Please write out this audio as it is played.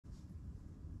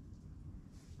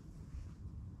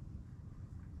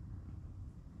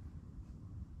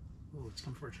Oh, it's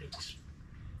come for a chase.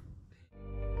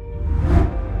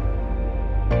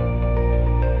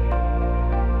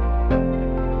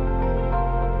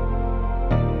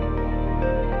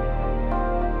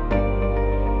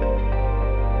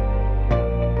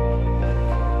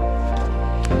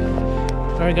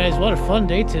 Alright guys, what a fun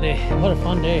day today. What a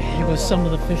fun day. Here goes some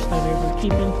of the fish that we were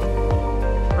keeping.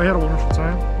 I had a wonderful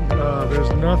time. There's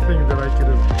nothing that I could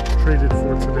have traded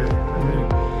for today. I mean,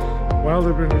 Wild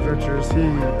Urban Adventures, he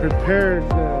prepared.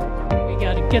 We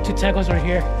got Get2Tackles right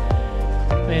here.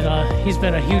 And he's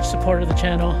been a huge supporter of the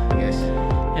channel. Yes.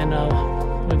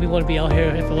 And we wouldn't be out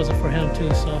here if it wasn't for him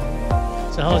too. So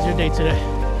how was your day today?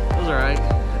 It was alright.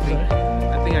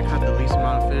 I think I caught the least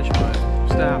amount of fish, but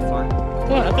still have fun.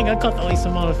 Well, I think I caught the least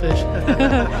amount of fish.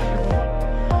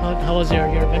 How was your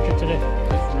adventure today? It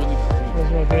was really cool. It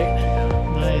was real great.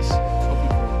 Nice. Hoping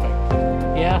for a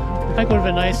bite. Yeah, the bike would have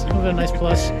been nice. Would have been a nice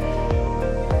plus.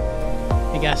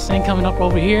 We got Sing coming up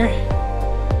over here.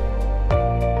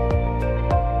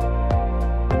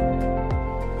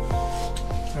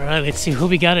 All right, let's see who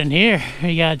we got in here.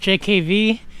 We got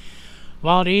JKV,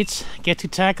 Wild Eats,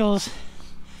 Get2Tackles.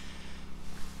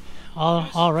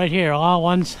 All right here, all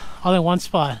in one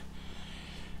spot.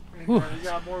 We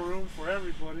got more room for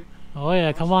everybody. Oh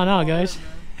yeah, come on out, guys.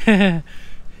 Yeah,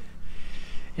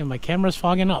 my camera's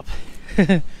fogging up.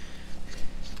 Look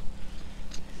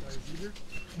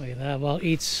at that. Wild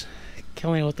Eats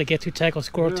killing it with the Get2Tackle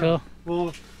squirrel tail.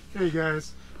 Well, hey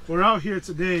guys, we're out here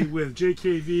today with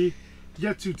JKV,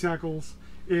 Get2Tackles,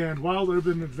 and Wild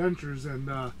Urban Adventures, and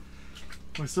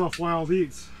myself, Wild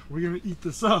Eats. We're gonna eat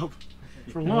this up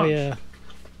for lunch. Oh yeah.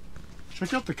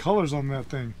 Check out the colors on that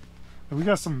thing. And we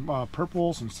got some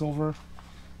purple, some silver,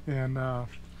 and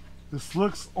this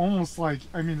looks almost like,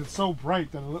 I mean, it's so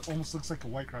bright that it almost looks like a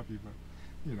white crappie, but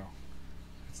you know,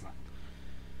 it's not.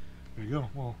 There you go.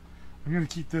 Well, I'm gonna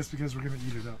keep this because we're gonna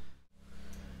eat it up.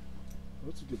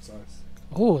 That's a good size.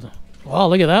 Oh, wow!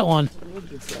 Look at that one. Real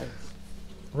good size.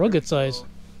 Real good size.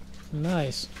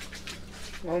 Nice.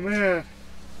 Oh man,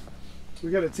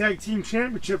 we got a tag team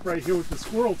championship right here with the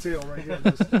squirrel tail right here.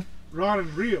 This rod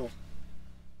and reel.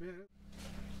 Man.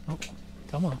 Oh,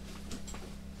 come on.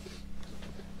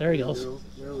 There he goes.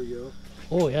 There we go.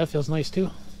 Oh yeah, it feels nice too.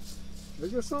 I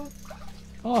guess so.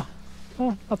 Oh,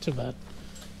 not too bad.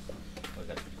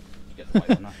 You got the white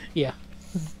one, huh? Yeah.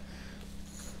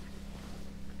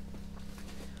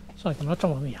 So I'm not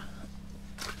talking about.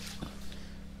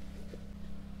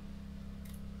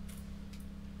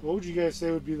 What would you guys say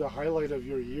would be the highlight of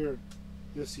your year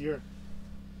this year?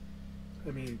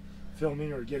 I mean,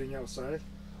 filming or getting outside?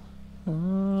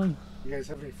 You guys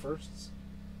have any firsts?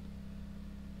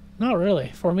 Not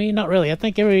really. For me, not really. I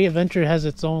think every adventure has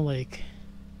its own like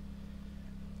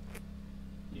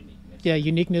Uniqueness. yeah,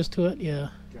 uniqueness to it. Yeah.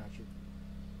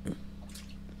 Gotcha.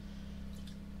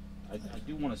 I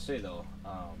do want to say though,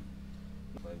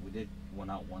 like we did one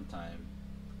out one time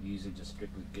using just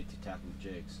strictly Get2Tackle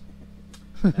jigs.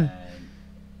 And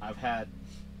I've had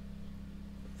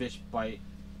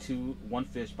one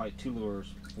fish bite two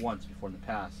lures once before in the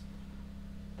past,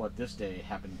 but this day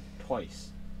happened twice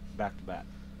back to back.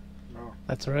 Oh.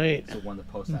 That's right. So one of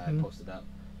the posts that I posted up,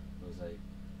 it was like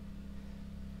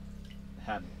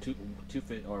had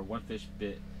one fish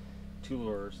bit two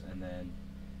lures, and then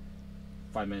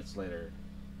 5 minutes later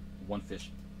one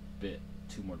fish bit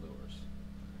two more lures.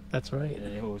 That's right.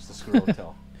 And it was the squirrel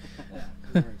tail. Yeah.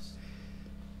 Nice.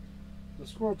 The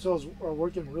squirrel tails are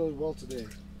working really well today.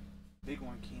 Big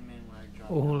one came in when I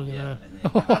dropped. Oh, look Yeah, at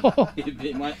that. and then it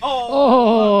bit my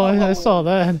I saw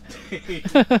that.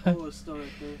 Oh, it's still right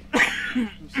there.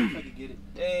 Let me see if I can get it.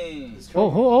 Dang.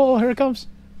 Oh, here it comes.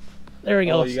 There we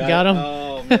go. Oh, you got him.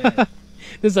 Oh man.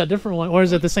 This is a different one, or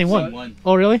is it the same Same one?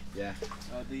 Oh, really? Yeah.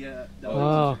 The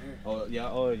Wow. others are here.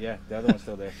 Oh yeah. The other one's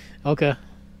still there. Okay.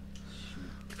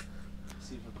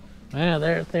 See if I can-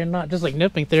 Man, they're not just like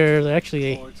nipping. They're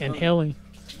actually Oh, it's inhaling.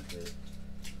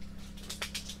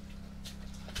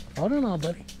 Hold on,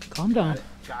 buddy. Calm down.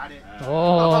 Got it.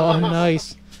 Oh,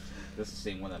 nice. This is the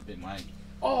same one that bit mine.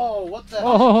 Oh, what the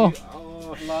Oh. heck?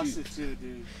 Oh, I lost it too,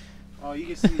 dude. Oh, you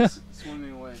can see it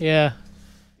swimming away. Yeah.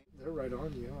 They're right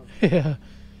on you, huh? Yeah.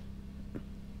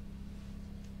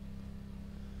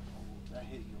 Oh, that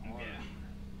hit you hard. Yeah.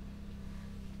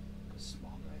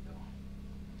 Small guy though.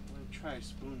 I'm gonna try a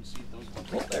spoon and see if those ones.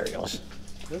 Oh, there he goes.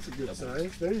 That's a good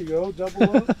size. There you go.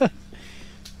 Double up.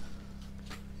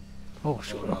 Oh, Oh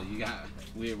shoot. no, you got.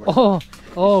 We're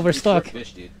We're it's stuck. Your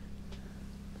fish, dude.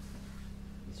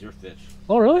 It's your fish.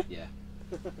 Oh, really? Yeah.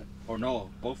 Or no,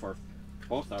 both our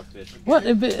fish. What?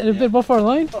 It bit both our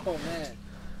line? Oh man.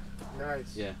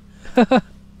 Nice. Yeah.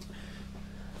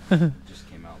 Just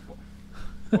came out.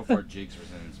 Both our jigs was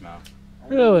in his mouth.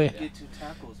 Really?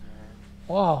 Get2Tackles, man.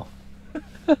 Wow.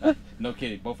 No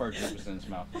kidding. Both our jigs was in his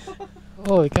mouth.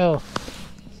 Holy cow.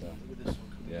 So, Look at this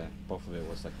one. yeah, both of it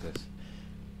was like this.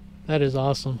 That is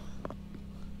awesome.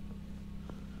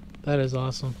 That is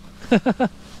awesome.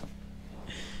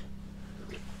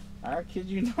 I kid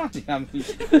you not. I mean,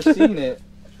 you've seen it.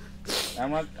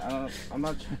 I'm not trying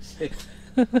to say.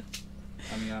 I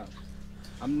mean,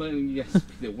 I'm letting you guys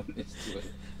be the witness to it.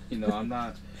 You know, I'm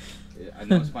not. I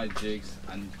know it's my jigs.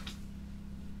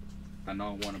 I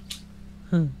know I want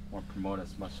to promote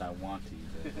as much as I want to.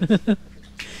 But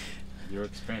you're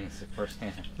experiencing it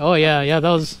firsthand. Oh yeah, yeah, that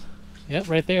was, yep,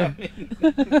 right there.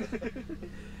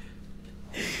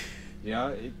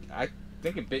 Yeah, I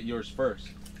think it bit yours first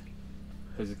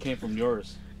because it came from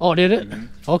yours. Oh, did it?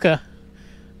 Okay.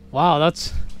 Wow,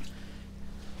 that's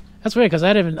weird because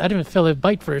I didn't feel it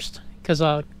bite first because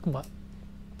what?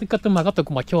 Yeah,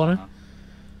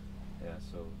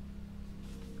 so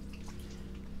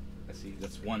I see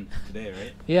that's one today,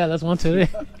 right? yeah, that's one today.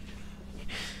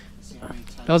 See how many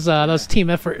times That was team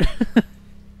effort.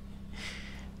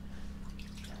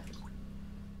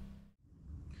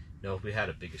 No, if we had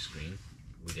a bigger screen,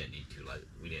 we didn't need two large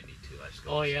scopes.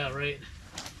 Oh yeah, right.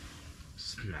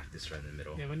 Smack this right in the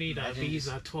middle. Yeah, we need Imagine these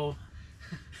 12.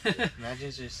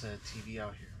 Imagine just a TV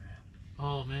out here, man.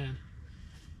 Oh man.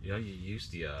 You know, you use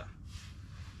the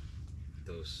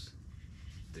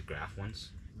graph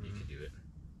ones. You can do it.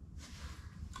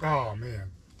 Oh man.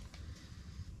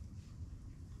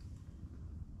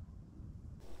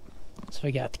 So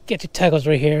we got Get2Tackles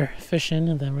right here, fishing,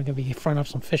 and then we're gonna be frying up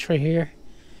some fish right here.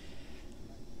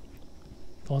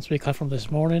 The ones we caught from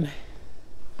this morning.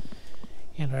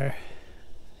 And our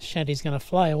shanty's gonna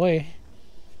fly away.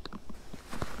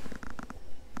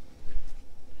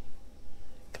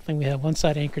 I think we have one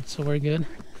side anchored, so we're good.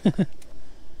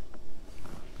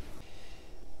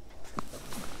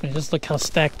 And just look how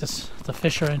stacked the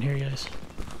fish are in here, guys.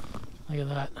 Look at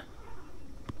that.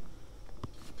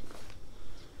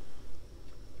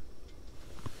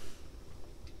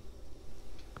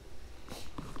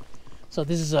 So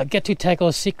this is a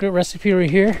Get2Tackles secret recipe right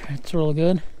here. It's real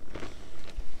good.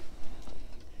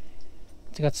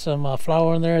 It's got some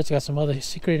flour in there. It's got some other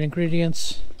secret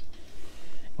ingredients.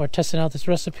 We're testing out this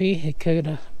recipe. It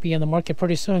could be in the market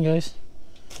pretty soon, guys.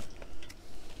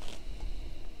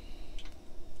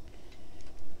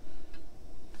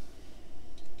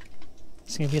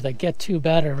 It's gonna be the Get2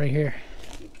 batter right here.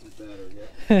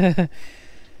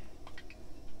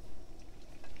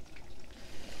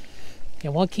 Yeah,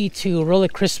 one key to really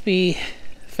crispy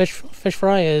fish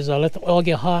fry is let the oil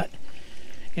get hot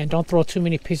and don't throw too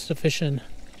many pieces of fish in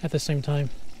at the same time.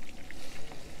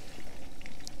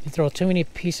 You throw too many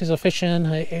pieces of fish in,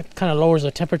 it kind of lowers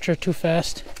the temperature too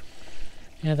fast,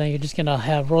 and then you're just gonna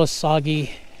have real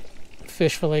soggy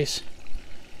fish fillets.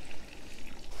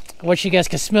 I wish you guys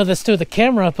could smell this through the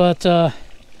camera, but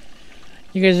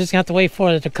you guys just have to wait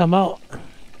for it to come out.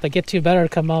 The Get2 batter to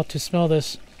come out to smell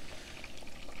this.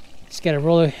 It's got a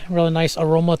really nice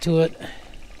aroma to it. What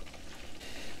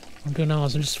I'm doing now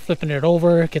is I'm just flipping it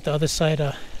over, get the other side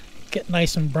get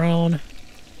nice and brown.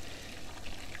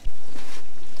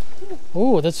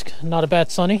 Ooh, that's not a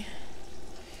bad sunny.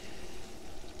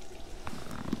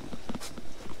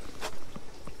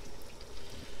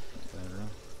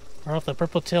 Right off the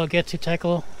purple tail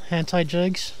Get2Tackle hand-tied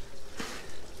jigs.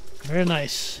 Very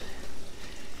nice.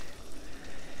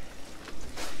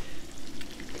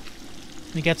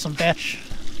 We got some batch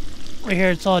right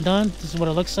here. It's all done. This is what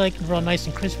it looks like. Real nice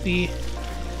and crispy.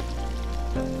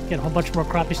 Get a whole bunch more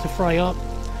crappies to fry up.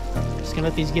 Just gonna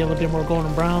let these get a little bit more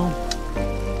golden brown.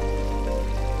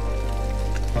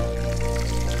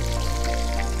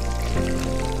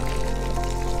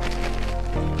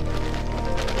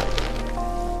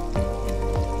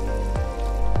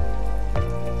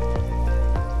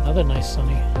 Another nice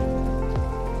sunny.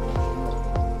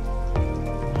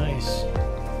 Nice.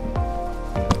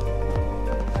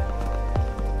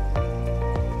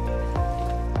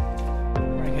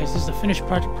 Alright guys, this is the finished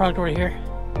product right here.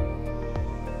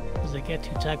 This is the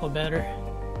Get2Tackle batter.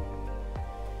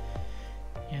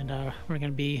 And we're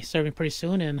gonna be serving pretty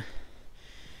soon, and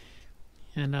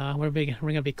we're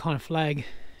gonna be calling a flag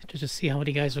just to see how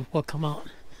many guys will come out.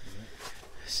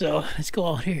 So let's go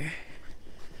out here.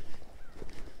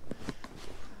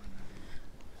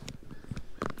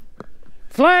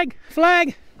 Flag!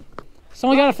 Flag!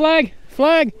 Someone got a flag?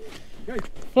 Flag!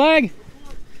 Flag!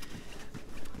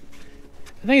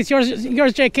 I think it's yours,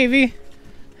 JKV.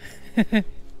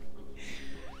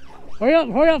 Hurry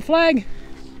up, flag!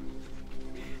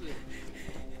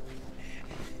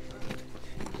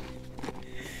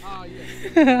 Oh, yeah.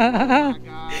 Oh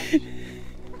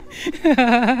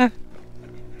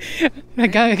my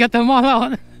gosh. I got them all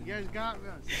out. You guys got us.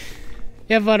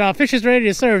 Yeah, but fish is ready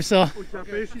to serve, so. What's that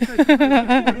fish?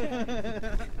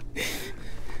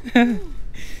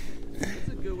 That's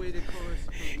a good way to call us.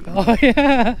 Oh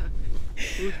yeah.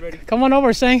 Who's ready? Come on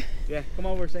over, Sang. Yeah, come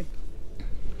over, Sing.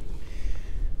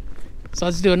 So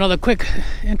let's do another quick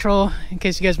intro in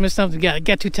case you guys missed something. We got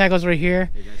Get2Tackles right here.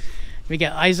 Hey guys. We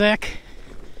got Isaac.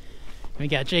 We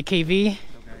got JKV. Okay.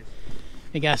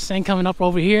 We got Sang coming up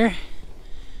over here.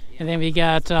 And then we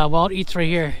got WILDEATS right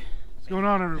here. What's going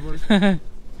on, everybody?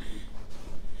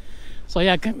 So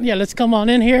yeah, let's come on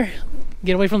in here,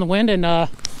 get away from the wind, and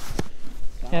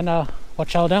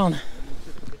watch out down.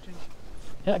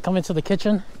 Yeah, come into the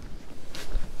kitchen.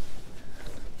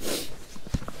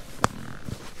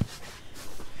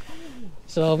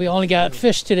 So we only got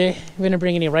fish today. We didn't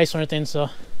bring any rice or anything, so.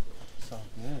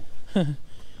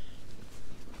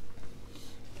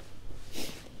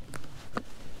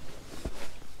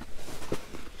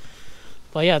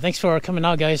 But yeah, thanks for coming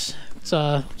out, guys.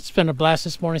 It's been a blast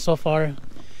this morning so far,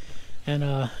 and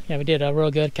yeah, we did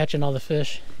real good catching all the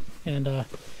fish. And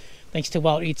thanks to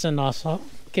WILDEATS and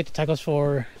Get2Tackles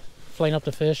for flaying up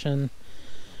the fish and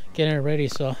getting it ready.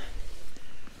 So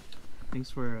Thanks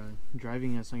for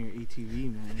driving us on your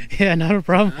ATV, man. yeah, not a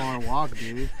problem. Far walk,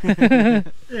 dude. Hey,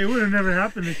 it would have never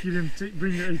happened if you didn't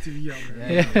bring your ATV out,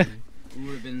 man. Yeah. We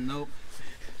would have been nope.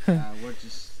 We're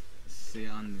just sit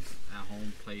on at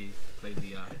home, play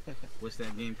the what's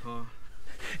that game called?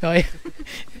 Oh, yeah.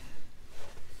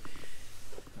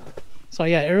 So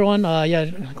yeah, everyone, yeah,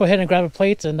 go ahead and grab a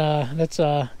plate and let's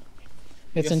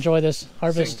Yes. enjoy this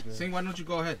harvest. Sing, why don't you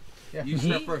go ahead? Yeah. You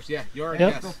start first. Yeah, you're our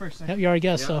Yep. guest. Go first, Yep, you're our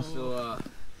guest, Yeah, so. so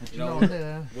you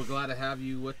know, we're glad to have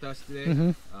you with us today.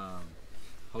 Mhm.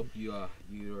 Hope you are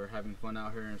having fun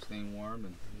out here and staying warm,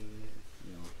 and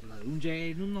you know.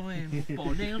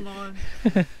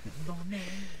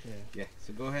 Yeah.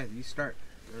 So go ahead. You start.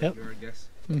 Yep. You're our guest.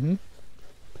 Mhm.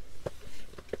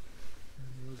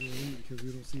 We're gonna eat because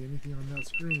we don't see anything on that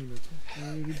screen. It's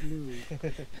pretty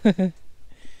blue.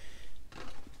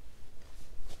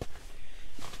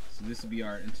 So this will be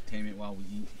our entertainment while we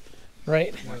eat.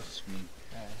 Right. Watch the screen.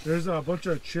 There's a bunch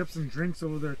of chips and drinks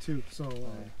over there too. So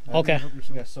Okay. help We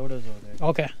yourself. got sodas over there.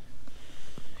 Okay.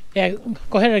 Yeah,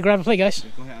 go ahead and grab a plate, guys.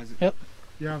 Yeah, go ahead, Isaac. Yep.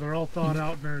 Yeah, they're all thawed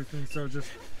out and everything. So just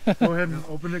go ahead and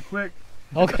open it quick.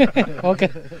 Okay. Okay.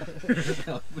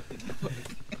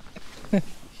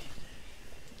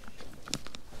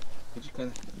 Would you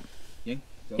kinda, Yang?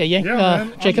 Go. Yeah, yeah. Yeah,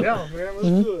 man. Jacob. I'm down, man. Let's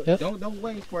Mhm. do it. Yep. Don't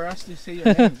wait for us to say your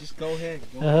name. Just go ahead.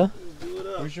 Go Uh-huh. Do it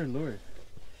up. Where's your lure?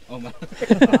 Oh my.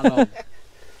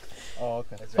 Oh,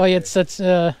 okay. Oh yeah, it's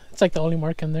like the only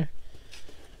mark in there.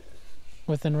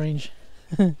 Within range.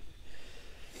 I'll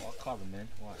call him, man.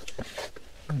 Watch.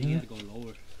 Mhm. You gotta go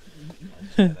lower.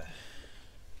 Just gotta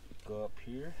go up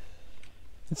here.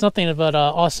 It's nothing but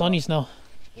all sunnies now.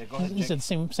 Yeah, go ahead. You said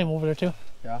same over there too.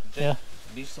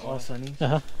 These All sunny. Uh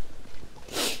huh.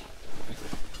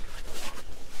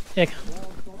 Yeah. Well,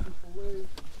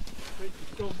 thank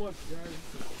you so much,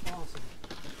 guys. Awesome.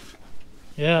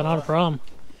 Yeah, not a problem.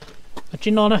 But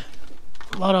you know, a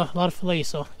lot of filet,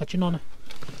 so let you know.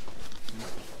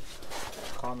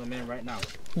 Call them in right now.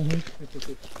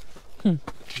 Mm-hmm.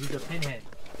 He's a pinhead.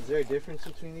 Is there a difference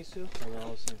between these two? Or they're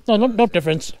all the same? No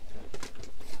difference.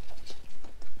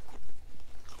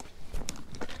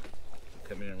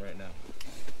 Coming in right now.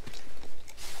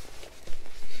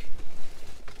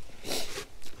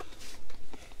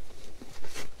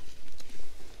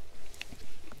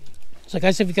 So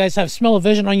guys, if you guys have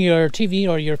smell-o-vision on your TV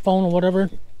or your phone or whatever,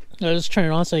 just turn it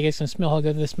on so you guys can smell how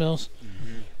good this smells.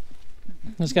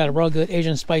 It's got a real good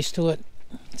Asian spice to it.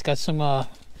 It's got some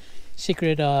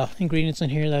secret ingredients in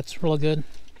here that's real good.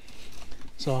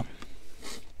 So,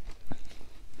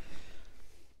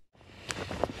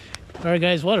 all right,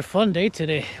 guys, what a fun day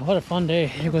today! What a fun day!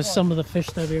 Here goes some of the fish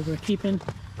that we were keeping.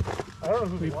 I don't know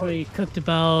who We they are. probably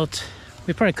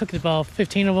cooked about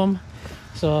 15 of them.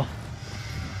 So,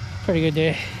 pretty good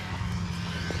day.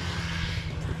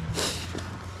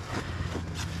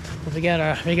 But we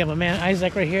got my man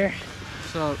Isaac right here.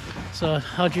 So, So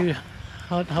how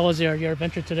was your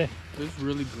adventure today? it was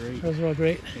really great. It was real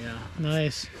great. Yeah.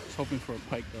 Nice. I was hoping for a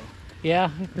pike, though. Yeah,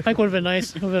 the pike would have been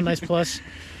nice. Would have been a nice plus.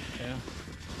 Yeah.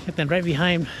 And then right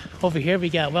behind over here we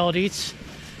got WILDEATS.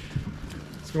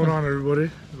 What's going on,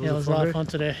 everybody? Yeah, it was a lot of fun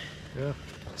today. Yeah.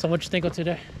 So what'd you think of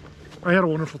today? I had a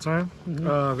wonderful time.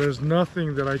 Mhm. There's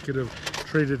nothing that I could have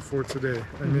traded for today.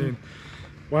 I mean,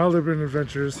 Wild Urban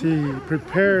Adventures, he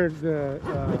prepared the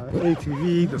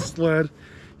ATV, the sled.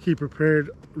 he prepared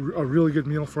a really good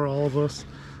meal for all of us.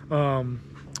 I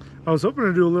was hoping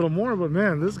to do a little more, but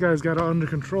man, this guy's got it under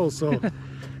control. So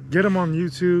get him on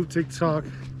YouTube, TikTok,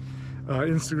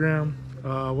 Instagram,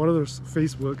 what others?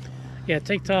 Facebook. Yeah,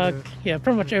 TikTok. Yeah,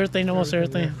 pretty much everything, almost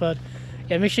everything. Yeah. But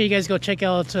yeah, make sure you guys go check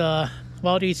out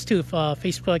Wild Eats too,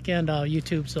 Facebook and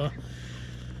YouTube. So,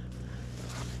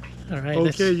 all right.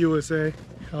 Okay, USA.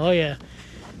 Oh yeah.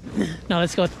 Now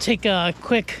let's go take a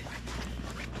quick.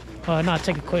 Not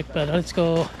take a quick, but let's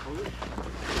go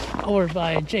over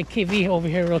by JKV over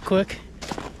here real quick.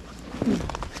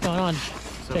 What's going on,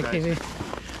 JKV?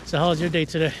 So how was your day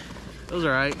today? It was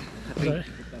alright.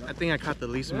 I think I caught the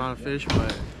least amount of fish,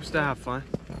 but we still have fun.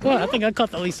 Well, I think I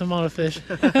caught the least amount of fish.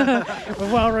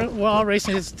 we're all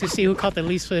racing to see who caught the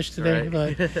least fish today.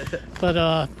 Right. But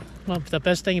well, the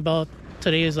best thing about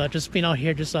today is just being out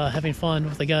here, just having fun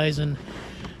with the guys and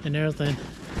everything.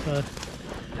 But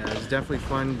yeah, it was definitely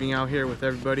fun being out here with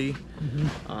everybody.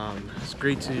 It's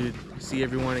great to see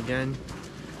everyone again.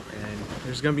 And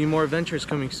there's going to be more adventures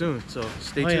coming soon, so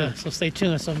stay tuned. Yeah, so stay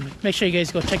tuned. So make sure you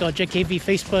guys go check out JKV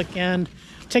Facebook and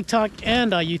TikTok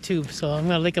and YouTube. So I'm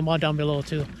going to link them all down below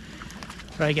too.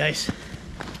 All right, guys.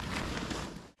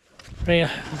 Right,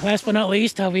 last but not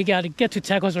least, we got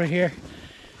Get2Tackles right here.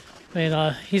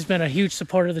 And he's been a huge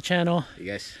supporter of the channel.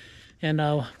 Yes. And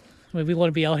we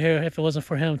wouldn't be out here if it wasn't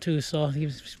for him too. So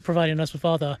he's providing us with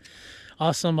all the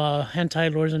awesome hand tie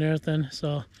lures and everything.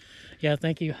 So yeah,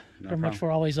 thank you very much for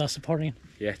always supporting.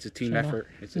 Yeah, it's a team effort.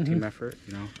 It's a team effort.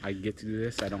 You know, I get to do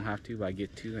this. I don't have to, but I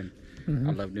get to, and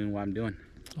I love doing what I'm doing.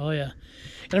 Oh yeah,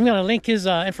 and I'm gonna link his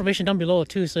information down below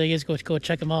too, so you guys go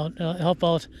check him out. Help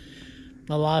out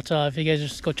a lot if you guys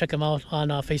just go check him out on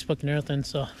Facebook and everything.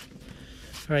 So, all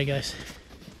right, guys.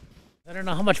 I don't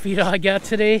know how much video I got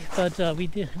today, but we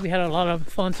had a lot of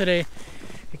fun today.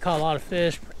 We caught a lot of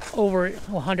fish, over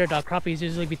 100 crappies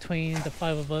usually between the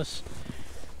 5 of us.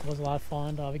 It was a lot of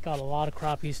fun. We got a lot of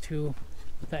crappies too.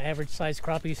 The average size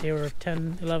crappies here were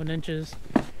 10, 11 inches.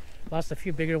 Lost a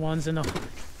few bigger ones in the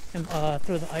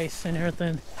through the ice and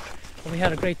everything. But we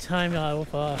had a great time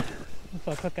with our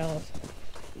cookouts.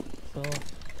 So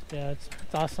yeah, it's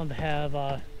awesome to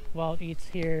have Wild Eats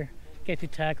here,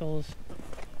 Get2Tackles,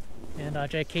 and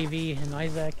JKV and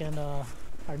Isaac and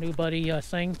our new buddy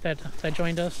Singh that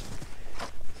joined us.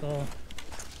 So,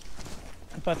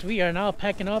 but we are now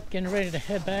packing up, getting ready to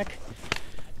head back,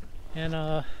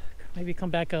 and maybe come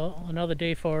back another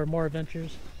day for more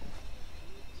adventures.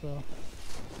 So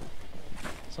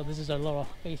this is our little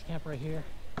base camp right here.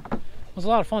 It was a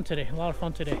lot of fun today,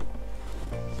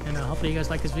 And hopefully you guys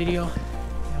like this video.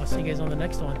 And I'll see you guys on the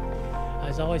next one.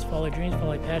 As always, follow your dreams,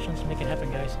 follow your passions, make it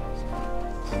happen, guys.